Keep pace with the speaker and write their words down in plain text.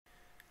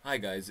Hi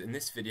guys, in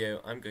this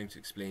video I'm going to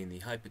explain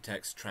the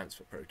Hypertext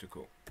Transfer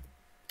Protocol.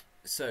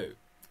 So,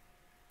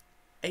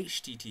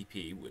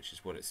 HTTP, which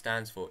is what it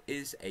stands for,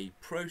 is a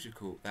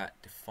protocol that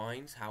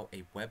defines how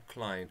a web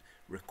client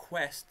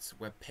requests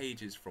web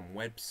pages from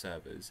web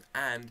servers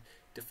and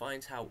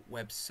defines how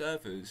web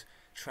servers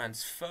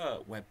transfer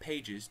web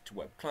pages to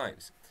web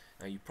clients.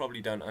 Now you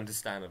probably don't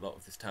understand a lot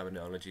of this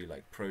terminology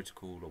like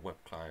protocol or web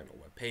client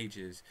or web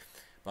pages,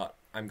 but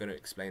I'm going to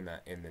explain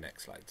that in the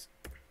next slides.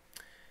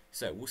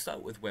 So we'll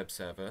start with web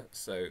server.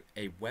 So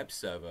a web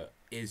server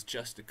is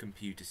just a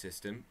computer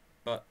system,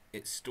 but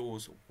it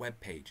stores web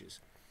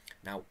pages.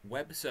 Now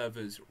web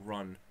servers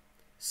run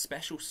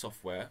special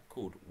software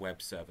called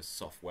web server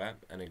software.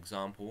 An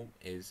example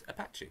is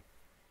Apache.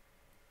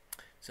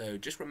 So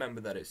just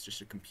remember that it's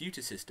just a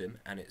computer system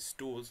and it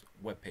stores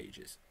web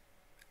pages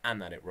and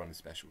that it runs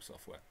special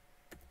software.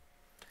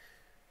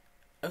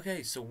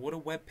 Okay, so what are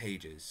web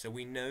pages? So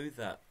we know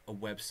that a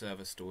web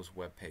server stores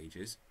web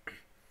pages.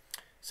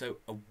 So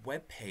a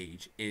web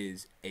page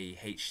is a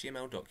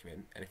HTML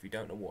document, and if you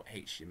don't know what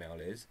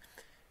HTML is,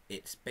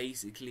 it's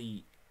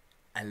basically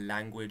a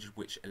language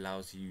which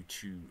allows you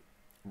to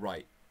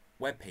write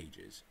web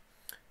pages.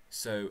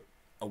 So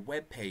a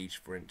web page,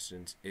 for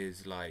instance,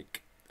 is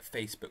like a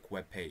Facebook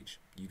web page.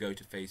 You go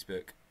to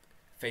Facebook.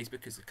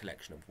 Facebook is a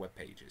collection of web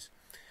pages,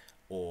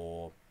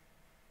 or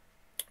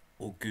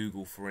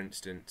Google, for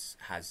instance,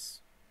 has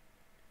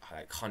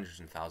like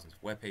hundreds and thousands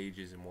of web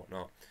pages and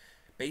whatnot.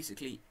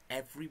 Basically,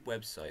 every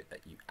website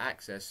that you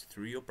access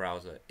through your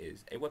browser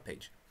is a web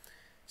page.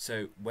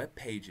 So web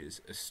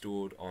pages are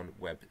stored on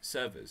web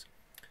servers.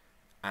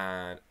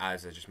 And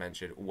as I just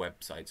mentioned, all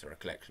websites are a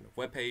collection of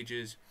web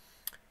pages.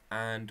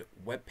 And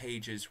web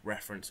pages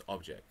reference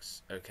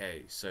objects.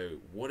 Okay, so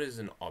what is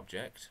an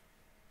object?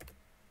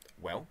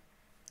 Well,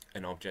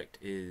 an object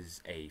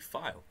is a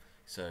file.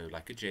 So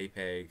like a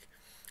JPEG,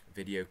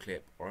 video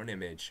clip, or an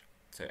image.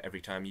 So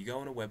every time you go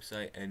on a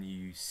website and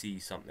you see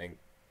something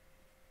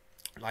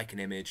like an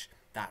image,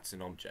 that's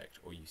an object,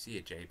 or you see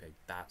a JPEG,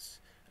 that's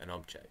an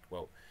object.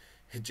 Well,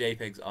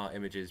 JPEGs are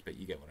images, but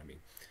you get what I mean.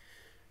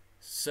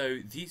 So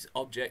these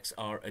objects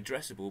are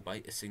addressable by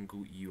a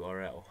single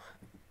URL,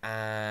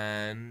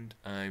 and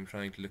I'm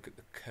trying to look at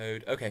the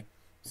code. Okay,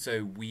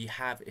 so we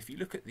have, if you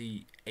look at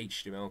the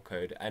HTML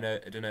code, I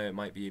don't know, it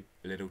might be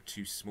a little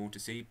too small to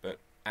see, but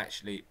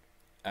actually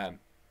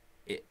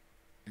it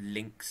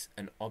links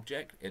an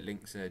object, it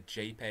links a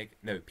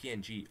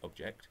PNG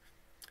object,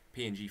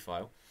 PNG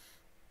file,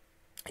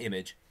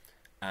 image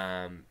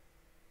on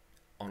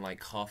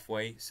like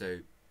halfway, so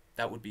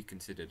that would be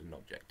considered an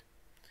object.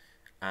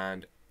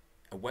 And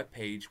a web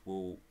page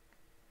will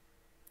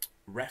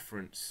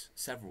reference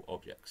several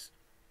objects,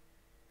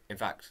 in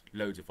fact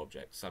loads of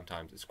objects.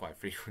 Sometimes it's quite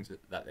frequent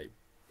that they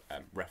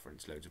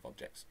reference loads of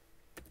objects.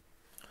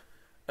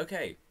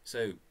 Okay,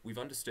 so we've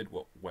understood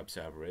what web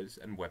server is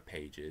and web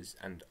pages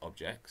and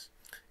objects.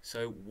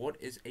 So what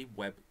is a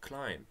web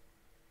client?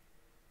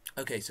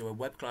 Okay, so a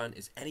web client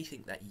is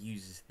anything that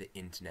uses the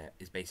internet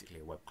is basically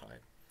a web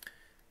client.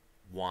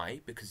 Why?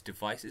 Because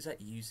devices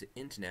that use the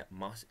internet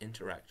must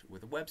interact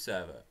with a web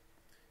server.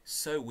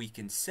 So we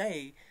can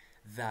say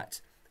that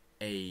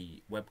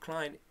a web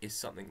client is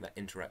something that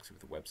interacts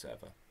with a web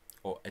server,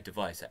 or a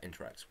device that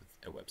interacts with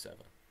a web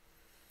server.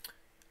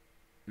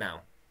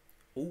 Now,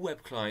 all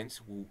web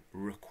clients will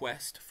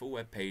request for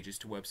web pages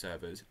to web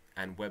servers,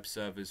 and web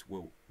servers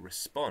will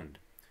respond.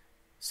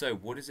 So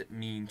what does it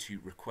mean to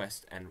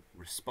request and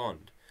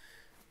respond?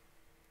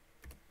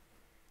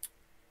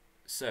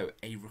 So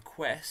a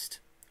request,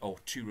 or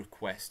to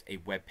request a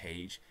web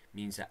page,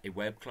 means that a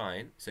web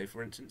client, so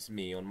for instance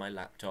me on my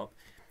laptop,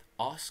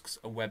 asks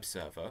a web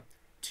server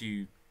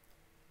to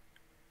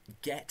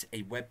get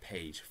a web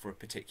page for a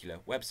particular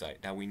website.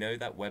 Now we know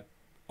that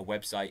a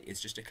website is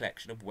just a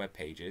collection of web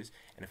pages,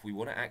 and if we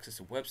want to access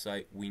a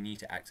website, we need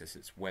to access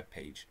its web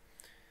page,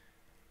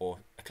 or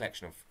a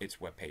collection of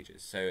its web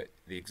pages. So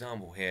the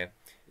example here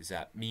is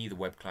that me, the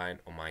web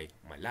client on my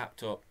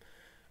laptop,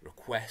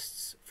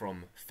 requests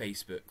from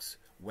Facebook's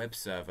web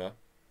server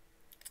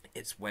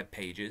its web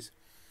pages,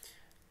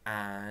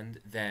 and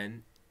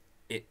then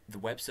the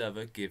web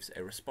server gives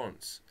a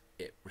response.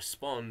 It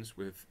responds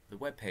with the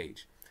web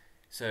page.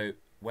 So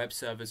web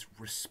servers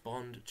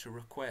respond to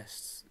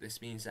requests.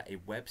 This means that a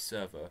web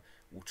server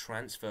will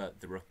transfer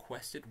the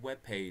requested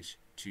web page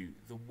to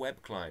the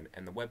web client,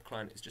 and the web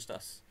client is just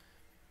us.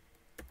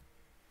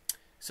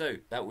 So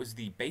that was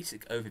the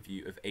basic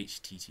overview of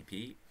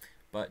HTTP,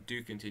 but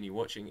do continue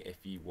watching if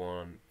you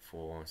want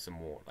for some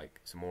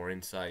more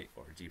insight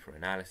or a deeper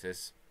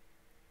analysis.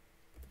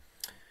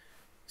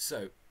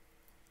 So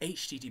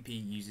HTTP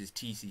uses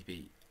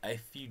TCP.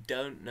 If you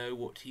don't know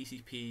what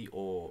TCP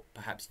or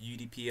perhaps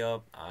UDP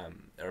are,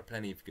 there are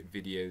plenty of good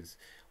videos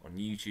on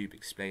YouTube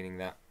explaining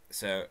that.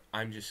 So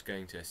I'm just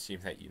going to assume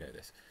that you know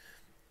this.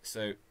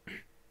 So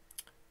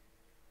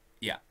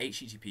yeah,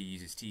 HTTP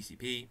uses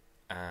TCP.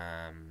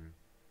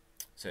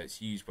 So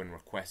it's used when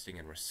requesting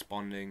and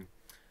responding.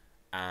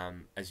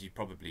 As you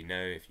probably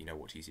know, if you know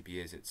what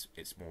TCP is,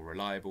 it's more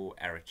reliable.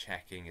 Error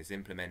checking is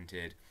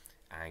implemented,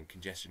 and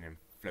congestion and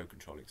flow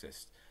control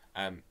exist.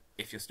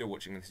 If you're still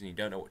watching this and you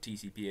don't know what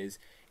TCP is,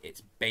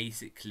 it's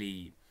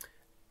basically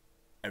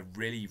a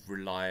really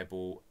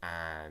reliable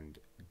and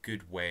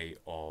good way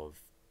of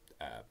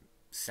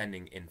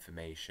sending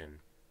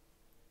information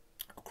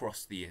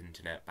across the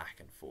internet back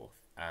and forth.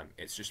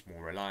 It's just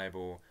more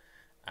reliable.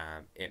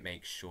 It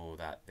makes sure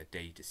that the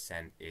data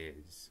sent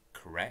is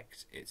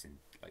correct. It's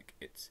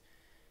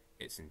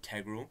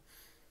integral,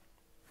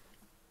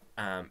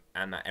 and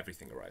that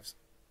everything arrives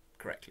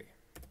correctly.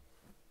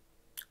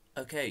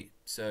 Okay,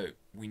 so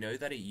we know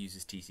that it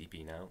uses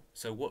TCP now.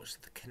 So what's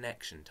the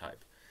connection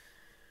type?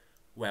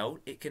 Well,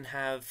 it can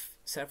have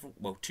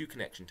two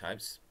connection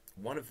types.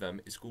 One of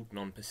them is called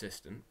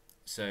non-persistent.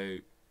 So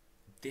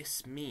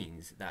this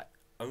means that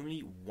only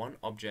one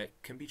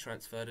object can be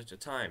transferred at a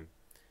time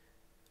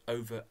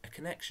over a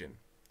connection.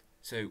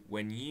 So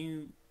when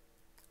you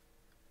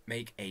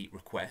make a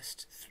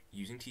request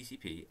using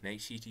TCP, an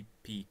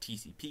HTTP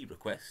TCP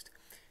request,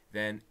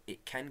 then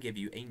it can give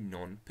you a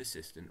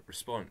non-persistent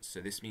response.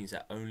 So this means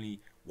that only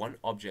one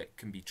object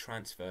can be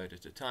transferred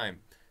at a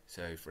time.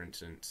 So for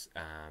instance,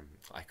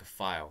 like a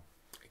file,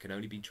 it can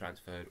only be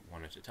transferred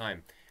one at a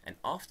time. And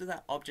after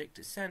that object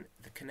is sent,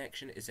 the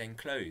connection is then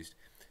closed.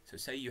 So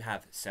say you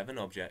have 7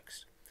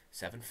 objects,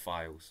 7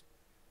 files.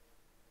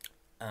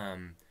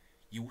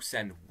 You will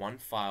send one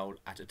file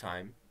at a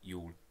time.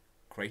 You'll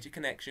create a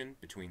connection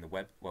between the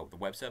web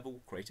server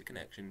will create a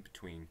connection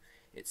between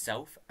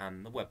itself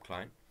and the web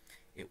client.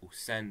 It will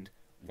send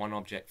one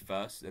object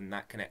first, and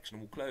that connection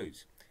will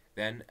close.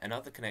 Then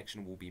another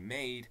connection will be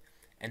made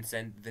and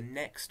send the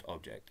next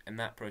object, and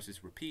that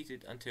process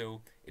repeated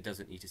until it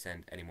doesn't need to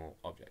send any more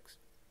objects.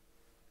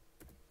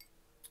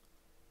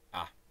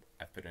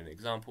 I've put an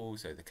example,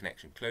 so the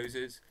connection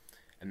closes,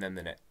 and then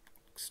the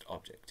next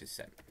object is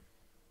sent.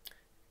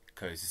 It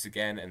closes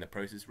again, and the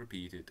process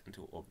repeated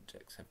until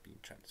objects have been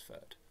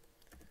transferred.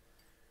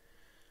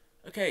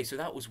 Okay, so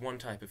that was one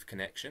type of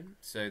connection.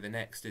 So the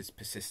next is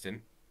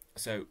persistent.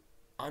 So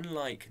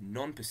unlike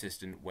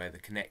non-persistent, where the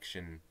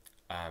connection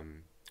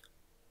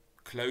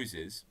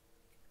closes,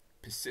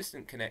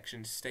 persistent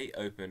connections stay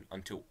open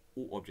until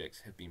all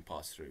objects have been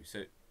passed through.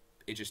 So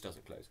it just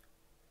doesn't close.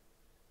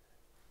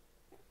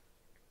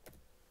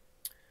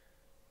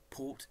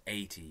 Port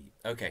 80.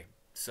 Okay,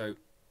 so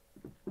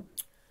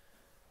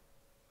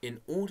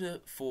in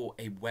order for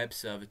a web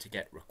server to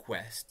get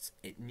requests,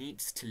 it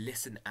needs to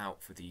listen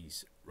out for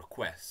these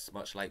requests.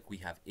 Much like we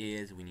have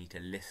ears, we need to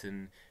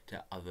listen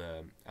to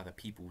other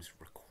people's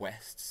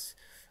requests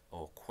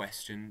or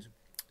questions.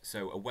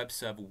 So a web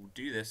server will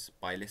do this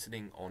by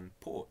listening on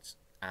ports,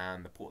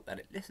 and the port that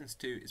it listens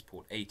to is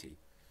port 80.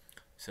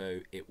 So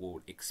it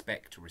will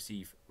expect to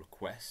receive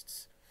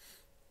requests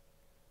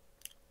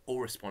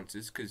or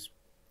responses, because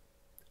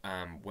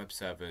web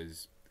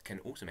servers can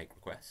also make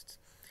requests.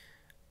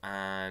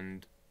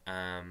 And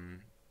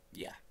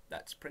yeah,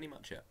 that's pretty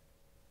much it.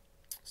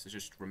 So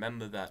just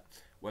remember that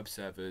web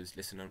servers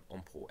listen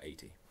on port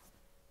 80.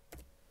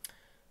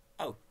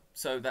 Oh,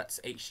 so that's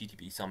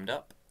HTTP summed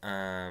up.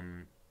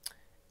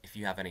 If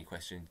you have any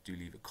questions, do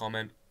leave a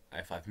comment.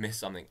 If I've missed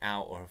something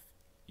out, or if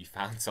you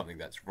found something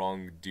that's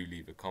wrong, do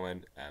leave a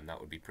comment. That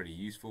would be pretty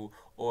useful.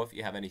 Or if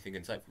you have anything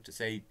insightful to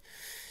say,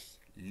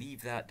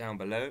 leave that down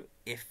below.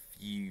 If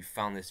you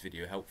found this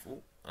video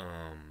helpful,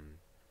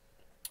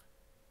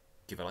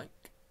 give a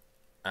like.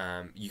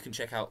 You can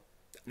check out,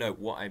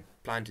 what I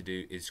plan to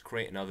do is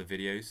create another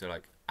video, so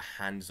like a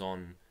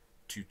hands-on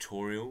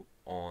tutorial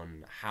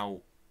on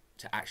how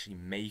to actually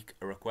make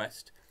a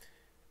request.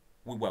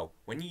 Well,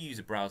 when you use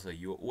a browser,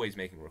 you're always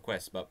making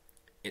requests, but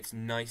it's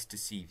nice to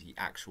see the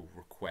actual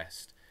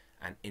request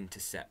and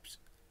intercept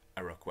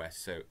a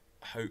request. So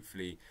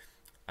hopefully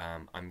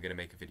I'm going to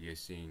make a video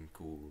soon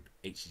called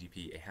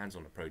HTTP, a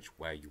hands-on approach,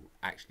 where you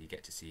actually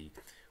get to see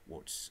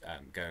what's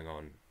going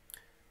on.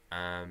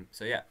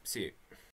 So yeah, see you.